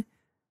and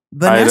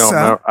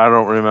Vanessa. I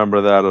don't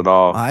remember that at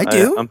all. I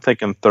do. I'm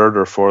thinking 3rd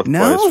or 4th place.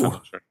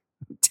 No.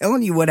 I'm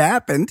telling you what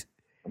happened.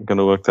 I'm going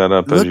to look that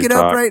up. Look it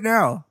up right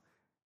now.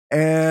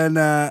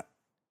 And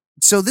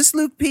so this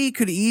Luke P you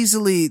could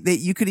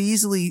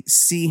easily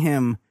see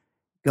him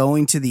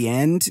going to the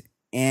end,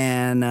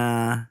 and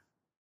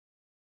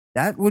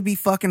that would be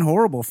fucking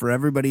horrible for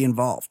everybody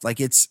involved. Like,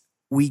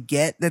 we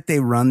get that they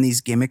run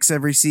these gimmicks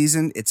every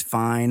season. It's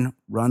fine.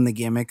 Run the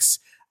gimmicks.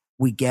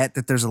 We get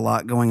that there's a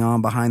lot going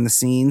on behind the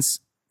scenes.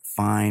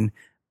 Fine.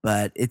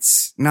 But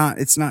it's not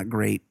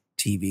great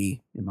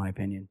TV, in my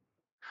opinion.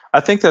 I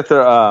think that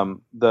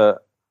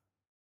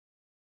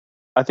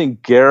I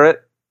think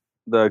Garrett,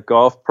 the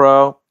golf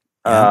pro,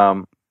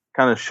 kind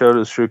of showed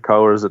his true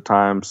colors at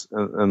times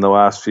in the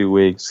last few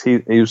weeks.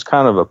 He was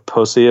kind of a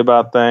pussy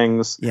about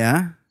things.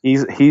 Yeah.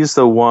 He's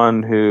the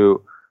one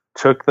who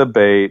took the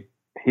bait.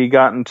 He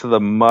got into the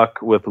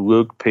muck with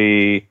Luke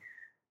P,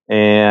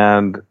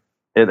 and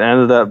it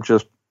ended up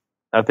just,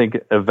 I think,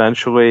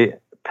 eventually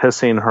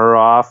pissing her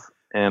off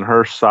and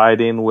her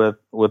siding with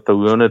the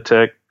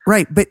lunatic.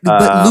 Right, but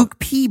Luke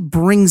P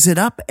brings it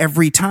up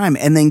every time,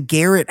 and then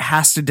Garrett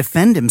has to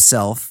defend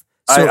himself.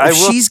 So if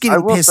she's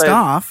getting pissed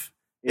off,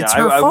 it's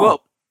her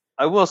fault.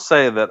 I will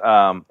say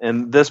that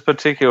in this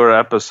particular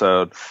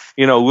episode,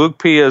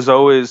 Luke P has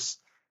always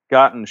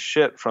gotten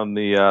shit from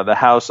the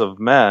House of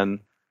Men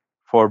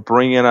for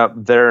bringing up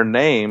their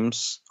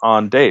names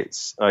on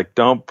dates. Like,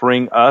 don't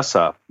bring us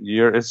up.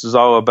 This is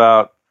all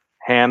about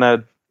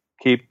Hannah.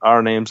 Keep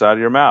our names out of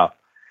your mouth.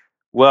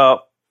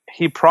 Well,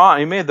 he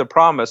made the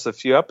promise a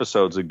few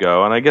episodes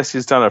ago, and I guess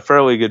he's done a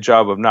fairly good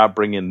job of not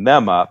bringing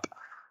them up.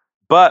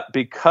 But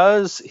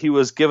because he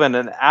was given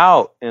an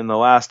out in the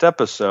last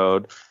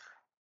episode,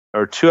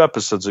 or 2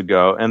 episodes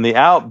ago, and the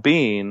out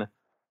being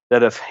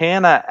that if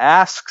Hannah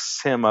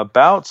asks him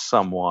about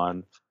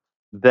someone,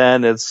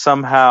 then it's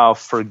somehow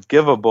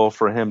forgivable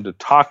for him to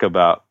talk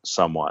about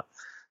someone.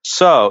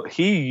 So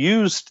he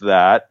used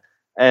that,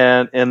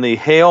 and in the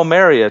Hail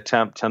Mary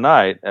attempt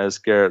tonight, as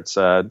Garrett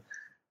said,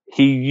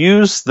 he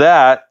used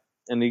that,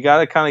 and you got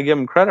to kind of give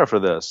him credit for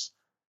this.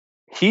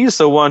 He's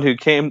the one who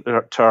came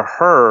to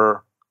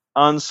her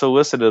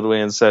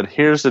unsolicitedly and said,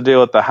 here's the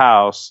deal with the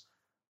house.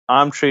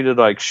 I'm treated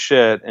like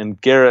shit, and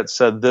Garrett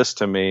said this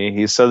to me.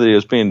 He said that he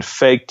was being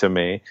fake to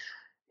me.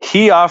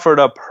 He offered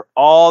up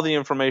all the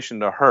information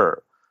to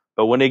her.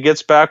 But when he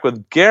gets back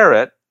with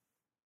Garrett,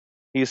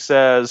 he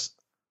says,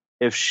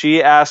 if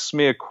she asks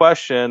me a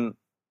question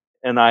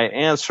and I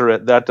answer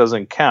it, that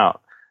doesn't count.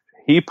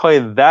 He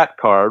played that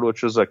card,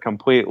 which was a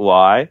complete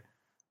lie,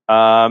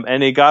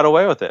 and he got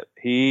away with it.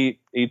 He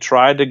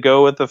tried to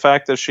go with the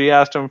fact that she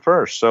asked him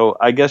first. So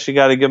I guess you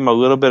got to give him a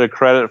little bit of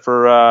credit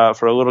for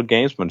a little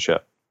gamesmanship.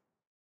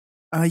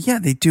 Yeah,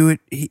 they do it.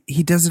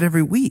 He does it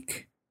every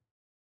week.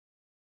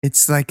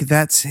 It's like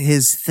that's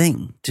his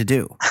thing to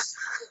do.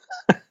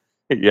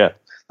 Yeah,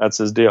 that's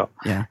his deal.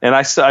 Yeah, and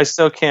I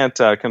still can't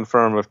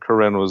confirm if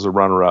Corinne was a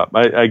runner-up.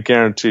 I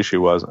guarantee she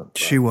wasn't.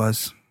 She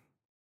was.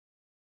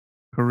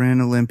 Corinne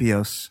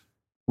Olympios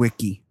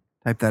wiki.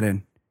 Type that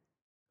in.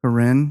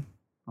 Corinne.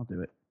 I'll do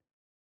it.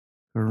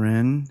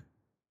 Corinne.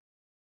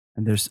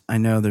 And I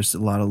know there's a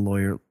lot of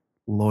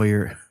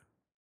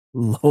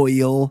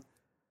loyal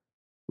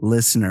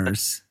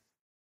listeners.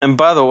 And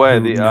by the way,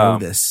 who know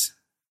this.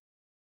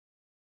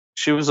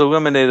 She was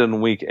eliminated in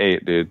week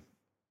 8, dude.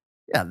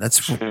 Yeah,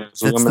 that's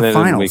the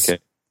finals.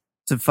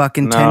 It's a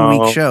fucking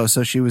 10-week show,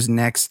 so she was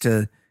next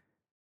to.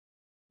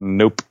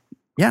 Nope.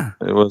 Yeah,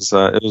 it was.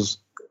 I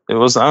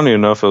don't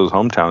even know if it was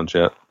hometowns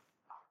yet.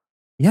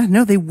 Yeah,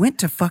 no, they went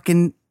to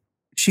fucking.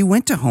 She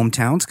went to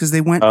hometowns because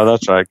they went. Oh,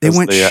 that's right. They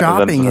went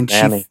shopping the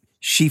and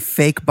she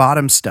fake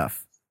bottom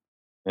stuff.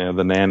 Yeah,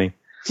 the nanny.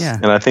 Yeah,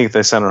 and I think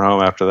they sent her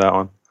home after that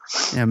one.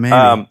 Yeah,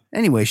 maybe.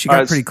 Anyway, she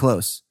got pretty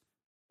close.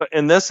 But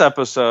in this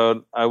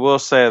episode, I will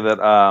say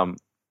that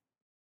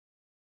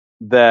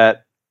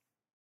that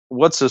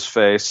what's his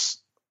face,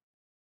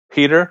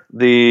 Peter,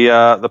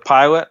 the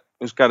pilot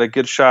who's got a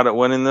good shot at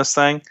winning this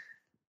thing,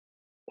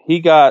 he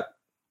got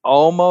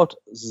almost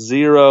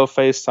zero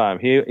FaceTime.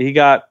 He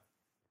got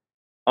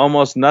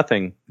almost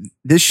nothing. He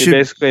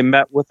basically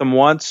met with him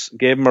once,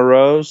 gave him a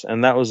rose,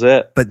 and that was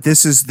it. But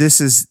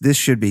this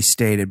should be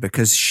stated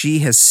because she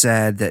has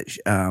said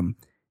that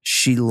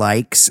she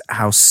likes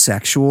how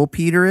sexual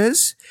Peter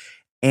is.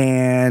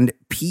 And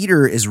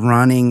Peter is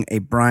running a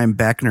Brian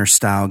Beckner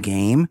style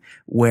game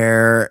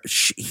where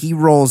he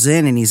rolls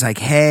in and he's like,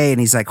 hey, and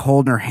he's like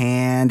holding her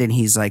hand and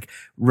he's like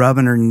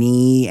rubbing her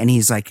knee and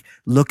he's like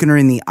looking her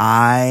in the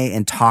eye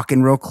and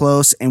talking real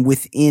close. And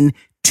within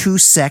 2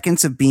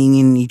 seconds of being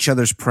in each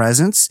other's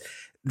presence,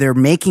 they're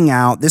making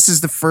out. This is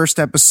the first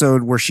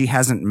episode where she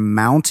hasn't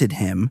mounted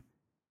him.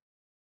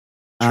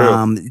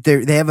 True.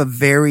 They have a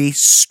very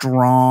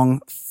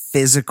strong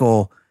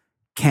physical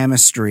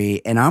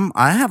chemistry, and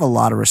I have a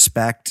lot of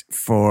respect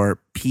for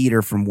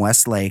Peter from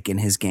Westlake in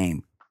his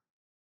game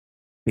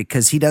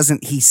because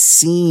he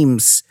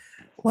seems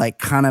like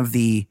kind of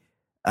the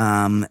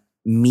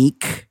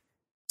meek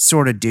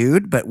sort of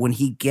dude, but when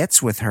he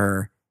gets with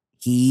her,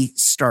 he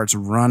starts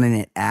running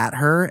it at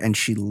her and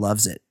she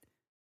loves it.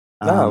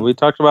 Yeah, we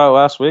talked about it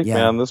last week,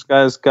 man. This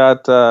guy's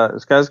got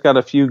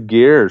a few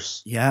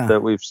gears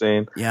that we've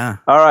seen. Yeah.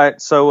 All right,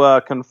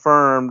 so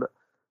confirmed.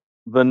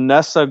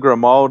 Vanessa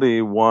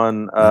Grimaldi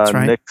won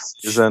next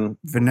season.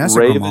 Vanessa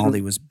Grimaldi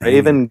was banging.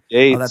 Raven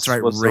Gates. Oh, that's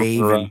right,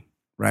 Raven.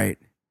 Right.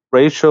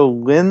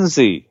 Rachel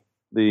Lindsay,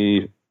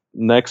 the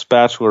next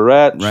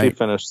Bachelorette, she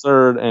finished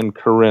 3rd, and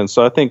Corinne.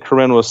 So I think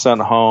Corinne was sent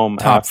home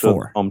after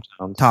the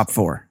hometowns. Top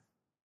 4.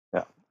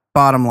 Yeah.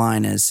 Bottom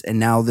line is, and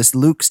now this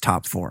Luke's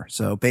top 4.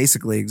 So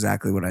basically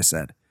exactly what I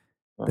said.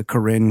 Yeah. The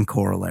Corinne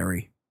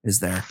corollary is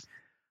there.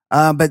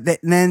 But then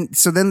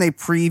they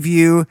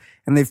preview,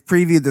 and they've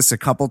previewed this a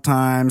couple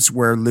times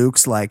where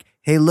Luke's like,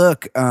 hey,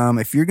 look,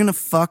 if you're going to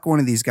fuck one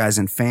of these guys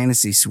in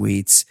fantasy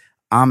suites,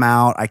 I'm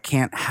out. I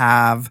can't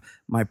have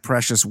my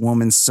precious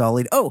woman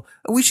sullied. Oh,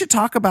 we should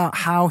talk about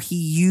how he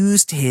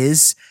used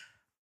his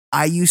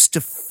I used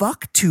to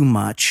fuck too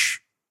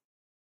much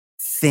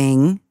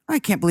thing. I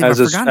can't believe I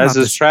forgot about this.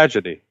 As his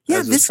tragedy.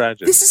 Yeah, this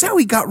is how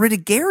he got rid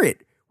of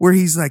Garrett, where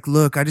he's like,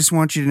 look, I just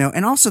want you to know.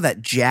 And also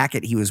that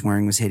jacket he was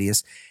wearing was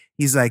hideous.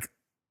 He's like,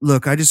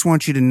 look, I just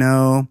want you to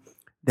know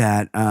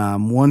that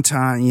one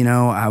time,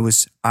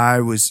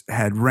 I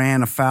had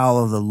ran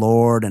afoul of the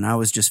Lord, and I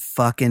was just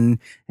fucking,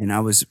 and I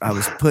was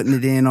putting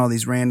it in all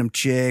these random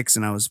chicks,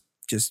 and I was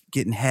just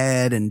getting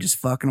head and just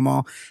fucking them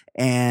all.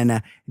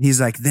 And he's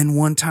like, then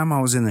one time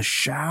I was in the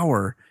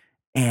shower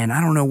and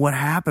I don't know what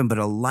happened, but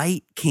a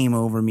light came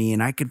over me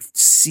and I could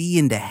see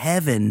into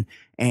heaven.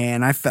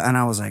 And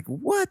I was like,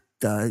 what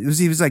the?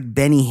 He was like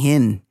Benny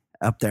Hinn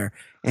up there.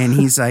 And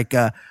he's like,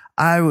 the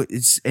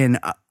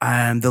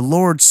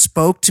Lord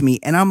spoke to me.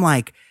 And I'm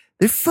like,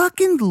 the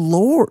fucking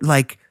Lord,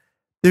 like,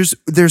 there's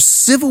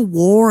civil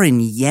war in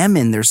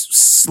Yemen. There's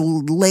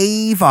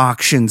slave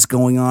auctions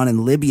going on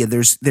in Libya.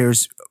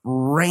 There's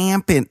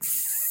rampant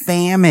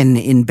famine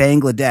in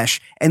Bangladesh,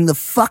 and the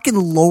fucking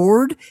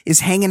Lord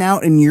is hanging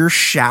out in your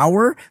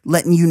shower,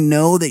 letting you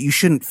know that you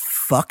shouldn't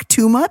fuck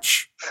too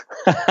much.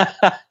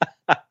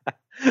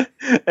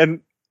 And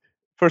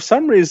for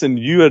some reason,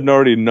 you had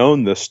already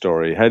known this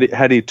story.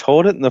 Had he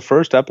told it in the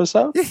first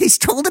episode? Yeah, he's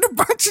told it a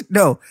bunch.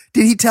 No,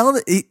 did he tell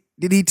the?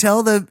 Did he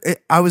tell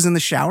I was in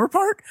the shower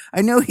part?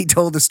 I know he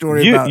told the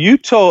story about. You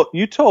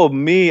told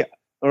me,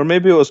 or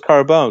maybe it was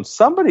Carbone.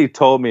 Somebody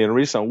told me in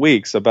recent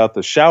weeks about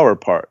the shower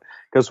part.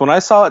 Because when I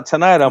saw it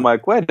tonight, I'm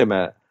like, wait a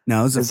minute. No,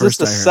 it was is this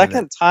the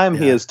second time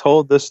he has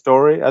told this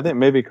story? I think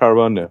maybe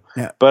Carbone knew.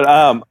 Yeah. But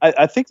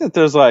I think that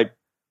there's like,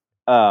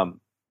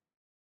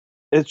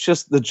 it's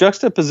just the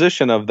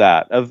juxtaposition of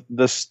that, of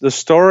the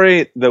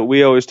story that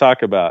we always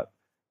talk about.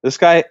 This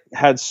guy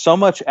had so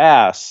much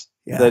ass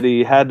that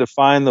he had to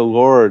find the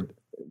Lord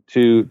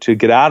to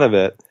get out of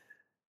it.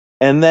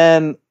 And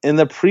then in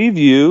the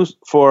preview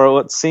for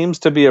what seems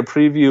to be a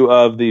preview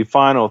of the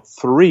final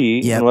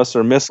 3, unless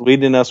they're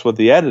misleading us with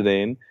the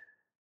editing,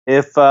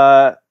 if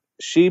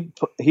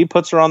he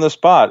puts her on the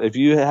spot. If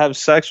you have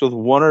sex with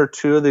one or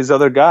two of these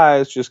other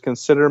guys, just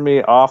consider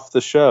me off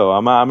the show.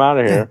 I'm out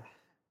of here.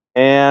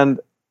 And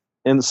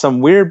in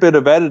some weird bit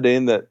of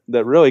editing that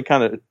really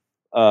kind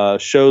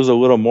of shows a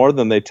little more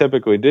than they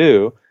typically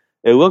do,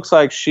 it looks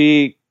like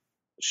she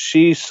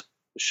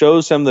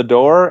shows him the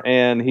door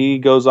and he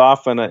goes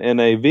off in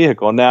a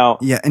vehicle. Now,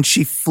 and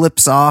she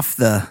flips off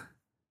the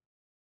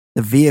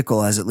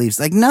vehicle as it leaves.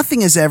 Like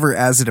nothing is ever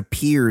as it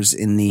appears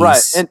in these.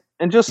 Right.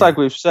 And just like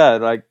we've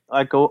said, like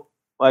what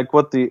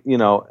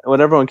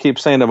what everyone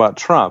keeps saying about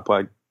Trump,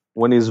 like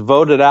when he's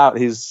voted out,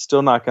 he's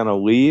still not going to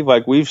leave.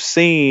 Like we've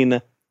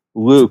seen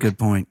Luke. That's a good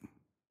point.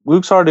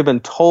 Luke's already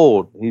been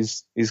told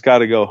he's got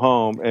to go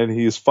home, and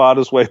he's fought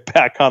his way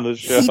back on the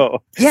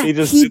show. He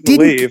just didn't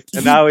leave,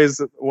 and now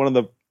he's one of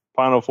the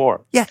final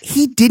 4. Yeah,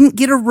 he didn't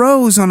get a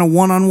rose on a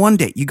one-on-one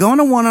date. You go on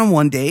a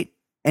one-on-one date,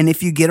 and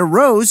if you get a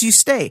rose, you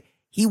stay.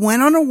 He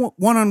went on a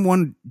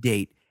one-on-one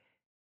date,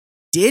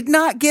 did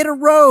not get a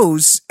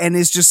rose, and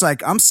is just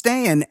like, I'm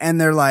staying.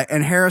 And they're like,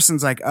 and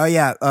Harrison's like, oh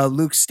yeah,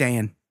 Luke's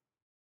staying.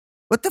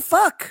 What the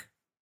fuck?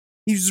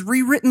 He's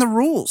rewritten the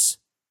rules.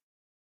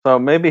 So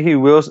maybe he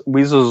weasels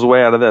his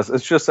way out of this.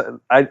 It's just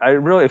I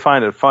really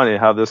find it funny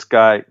how this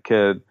guy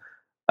could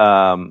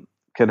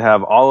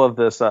have all of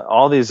this,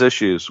 all these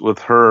issues with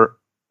her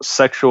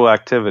sexual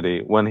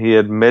activity when he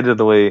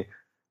admittedly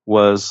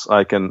was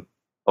like an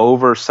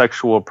over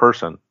sexual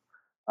person.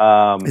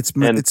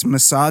 It's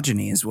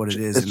misogyny is what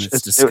it is, and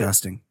it's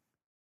disgusting.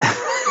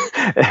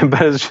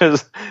 But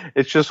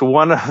it's just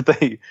one of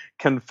the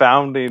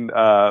confounding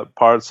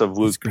parts of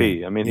Luke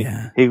P. I mean,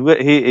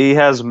 he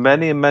has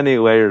many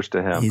layers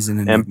to him. He's an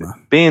enigma.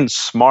 And being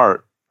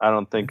smart, I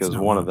don't think is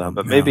one of them,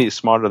 but maybe he's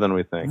smarter than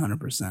we think.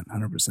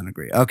 100%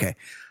 agree. Okay.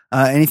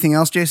 Anything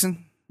else,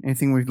 Jason?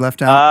 Anything we've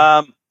left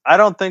out? I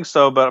don't think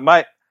so,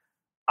 but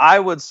I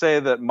would say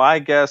that my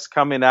guess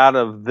coming out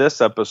of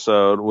this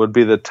episode would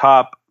be the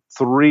top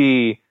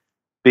 3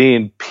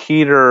 being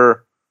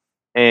Peter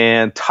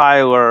and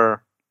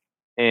Tyler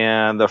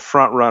and the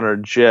front runner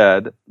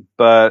Jed,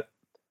 but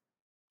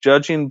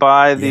judging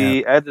by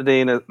the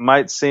editing, it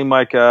might seem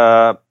like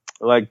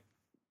what's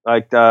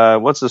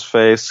his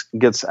face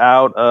gets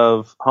out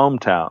of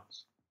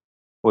hometowns,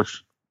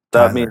 which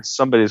that means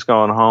somebody's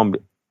going home.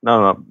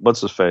 No,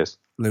 what's his face?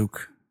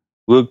 Luke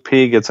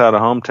P gets out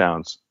of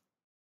hometowns.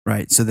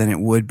 Right. So then it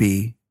would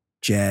be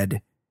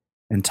Jed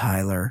and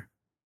Tyler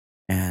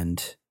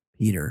and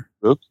Peter.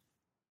 Oops.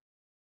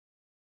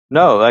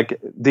 No, like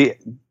the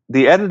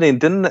editing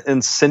didn't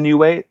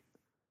insinuate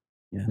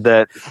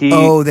that he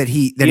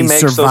makes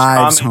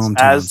survives those hometowns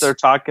as they're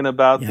talking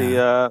about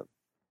the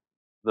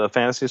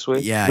fantasy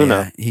suite. He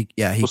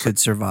could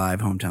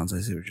survive hometowns.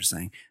 I see what you're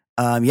saying.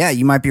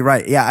 You might be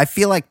right. Yeah, I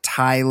feel like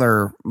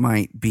Tyler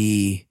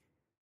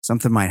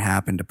something might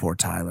happen to poor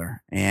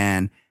Tyler,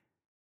 and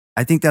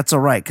I think that's all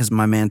right because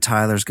my man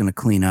Tyler's going to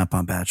clean up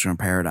on Bachelor in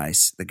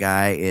Paradise. The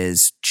guy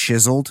is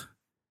chiseled.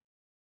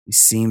 He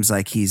seems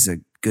like he's a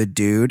good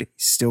dude.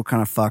 He's still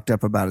kind of fucked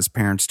up about his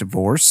parents'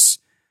 divorce,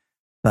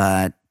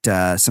 but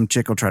some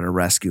chick will try to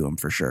rescue him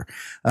for sure.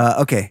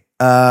 Okay.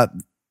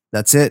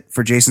 That's it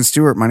for Jason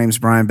Stewart. My name is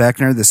Brian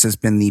Beckner. This has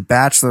been the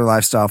Bachelor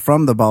Lifestyle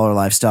from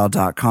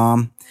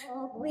theballerlifestyle.com.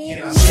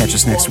 Catch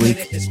us next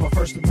week. It's my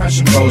first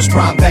impression rose.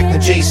 Prime Beck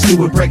and Jay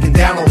Stewart breaking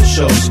down all the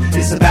shows.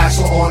 It's The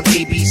Bachelor on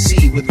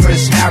ABC with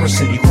Chris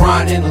Harrison. You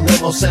crying in a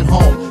limo sent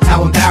home.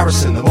 How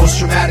embarrassing, the most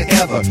dramatic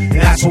ever. And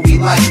that's what we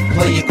like.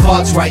 Play your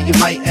cards right, you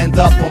might end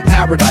up on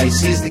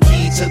Paradise. Here's the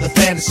key to the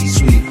fantasy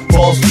suite.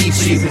 Balls deep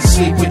so you can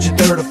sleep with your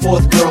third or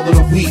fourth girl of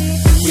the week.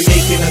 We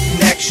making a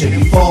connection,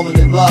 we falling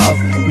in love.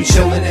 We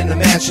chilling in the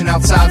mansion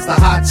outside's the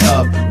hot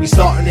tub. We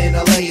starting in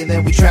LA and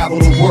then we travel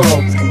the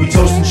world. We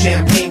toasting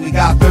champagne, we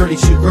got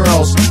 32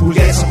 girls. Who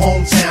gets a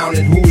hometown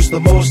and who's the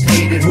most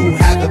hated? Who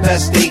had the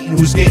best date and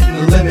who's getting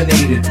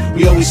eliminated?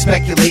 We always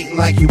speculating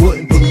like you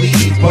wouldn't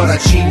believe, but I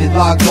cheated,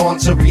 logged on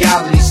to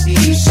reality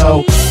Steve.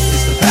 So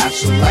it's the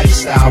Bachelor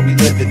lifestyle we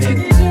living in.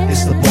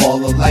 It's the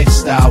baller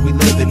lifestyle we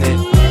living in.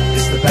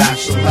 It's the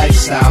Bachelor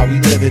lifestyle we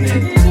living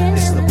in.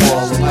 It's the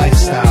baller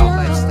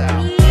lifestyle.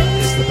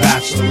 It's the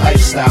Bachelor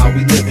lifestyle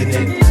we living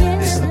in.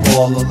 It's the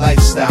baller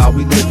lifestyle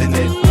we living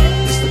in.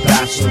 It's the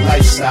Bachelor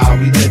lifestyle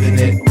we living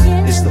in.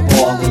 It's the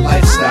baller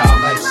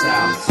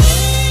lifestyle.